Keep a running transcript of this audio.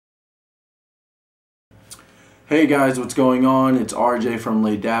Hey guys, what's going on? It's RJ from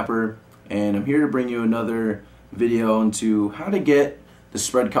Lay Dapper, and I'm here to bring you another video into how to get the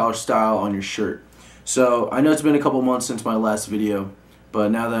spread collar style on your shirt. So I know it's been a couple months since my last video, but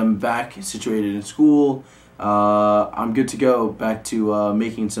now that I'm back situated in school, I'm good to go back to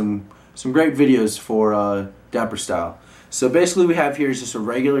making some great videos for Dapper style. So basically we have here is just a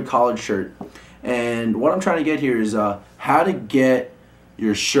regular collared shirt, and what I'm trying to get here is how to get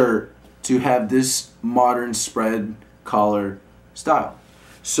your shirt to have this modern spread collar style.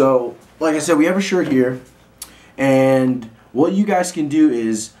 So like I said, we have a shirt here, and what you guys can do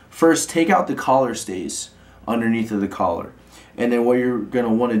is first take out the collar stays underneath of the collar, and then what you're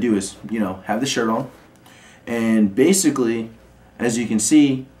gonna want to do is, have the shirt on, and basically, as you can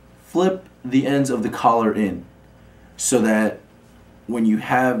see, flip the ends of the collar in so that when you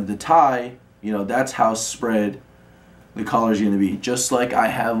have the tie, that's how spread the collar is going to be, just like I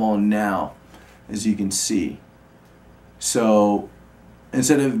have on now, as you can see. So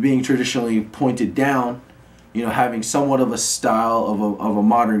instead of being traditionally pointed down, having somewhat of a style of a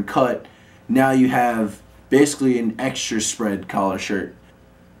modern cut, now you have basically an extra spread collar shirt.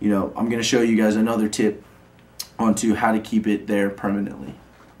 I'm going to show you guys another tip onto how to keep it there permanently.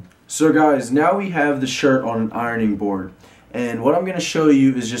 So guys, now we have the shirt on an ironing board, and what I'm going to show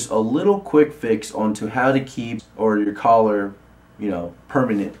you is just a little quick fix onto how to keep your collar,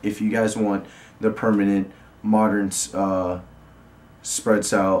 permanent, if you guys want the permanent modern spread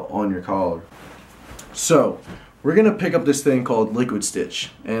style on your collar. So we're going to pick up this thing called liquid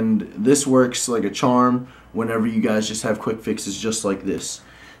stitch, and this works like a charm whenever you guys just have quick fixes just like this.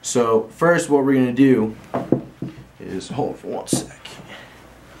 So first what we're going to do is, hold for one sec.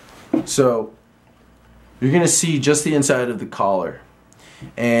 So you're going to see just the inside of the collar,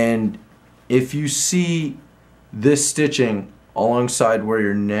 and if you see this stitching alongside where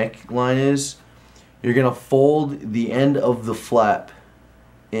your neckline is, you're going to fold the end of the flap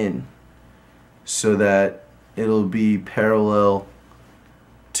in so that it'll be parallel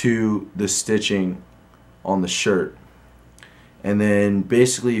to the stitching on the shirt. And then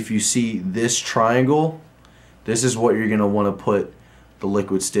basically, if you see this triangle, this is what you're going to want to put the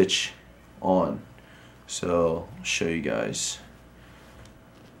liquid stitch on. So I'll show you guys.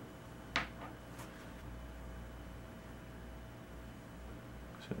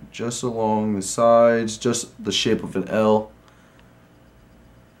 So just along the sides, just the shape of an L,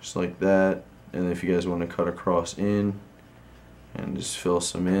 just like that. And if you guys want to cut across in and just fill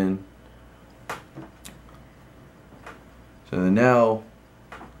some in. So then now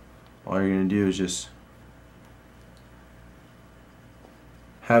all you're going to do is just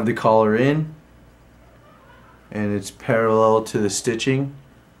have the collar in, and it's parallel to the stitching,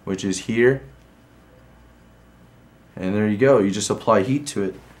 which is here, and there you go. You just apply heat to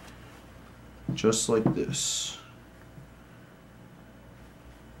it just like this.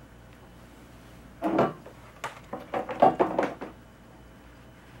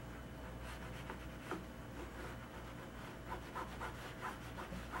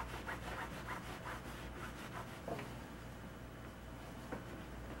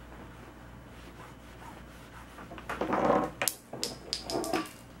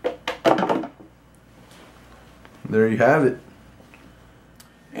 There you have it.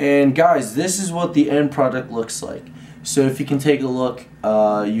 And guys, this is what the end product looks like. So if you can take a look,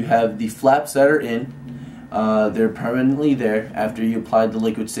 you have the flaps that are in. They're permanently there after you applied the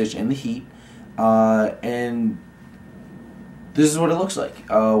liquid stitch and the heat. And this is what it looks like.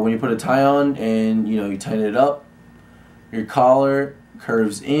 When you put a tie on and you tighten it up, your collar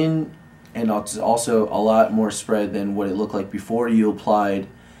curves in, and it's also a lot more spread than what it looked like before you applied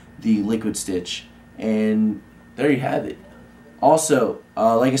the liquid stitch. And there you have it. Also,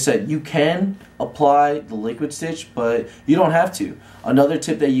 like I said, you can apply the liquid stitch, but you don't have to. Another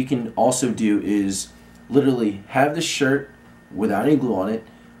tip that you can also do is literally have the shirt without any glue on it,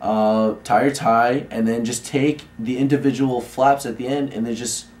 tie your tie, and then just take the individual flaps at the end and then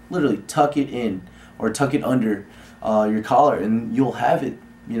just literally tuck it in or tuck it under your collar, and you'll have it.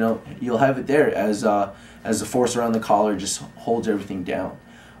 You'll have it there as the force around the collar just holds everything down.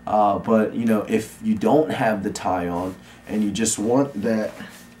 But if you don't have the tie on and you just want that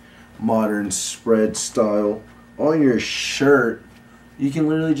modern spread style on your shirt, you can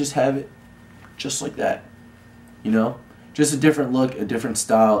literally just have it just like that. Just a different look, a different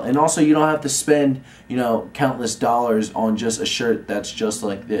style, and also you don't have to spend countless dollars on just a shirt that's just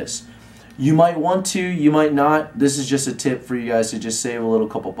like this. You might want to, you might not. This is just a tip for you guys to just save a little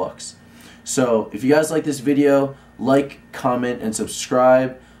couple bucks. So if you guys like this video, like, comment, and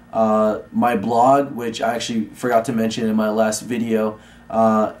subscribe. My blog, which I actually forgot to mention in my last video,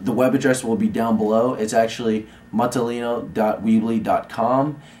 The web address will be down below. It's actually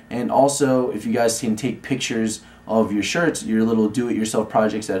matalino.weebly.com. And also, if you guys can take pictures of your shirts, your little do-it-yourself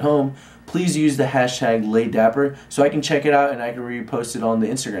projects at home, please use the hashtag LayDapper so I can check it out and I can repost it on the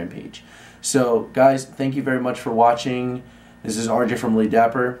Instagram page. So guys, thank you very much for watching. This is RJ from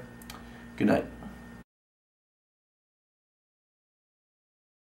LayDapper. Good night.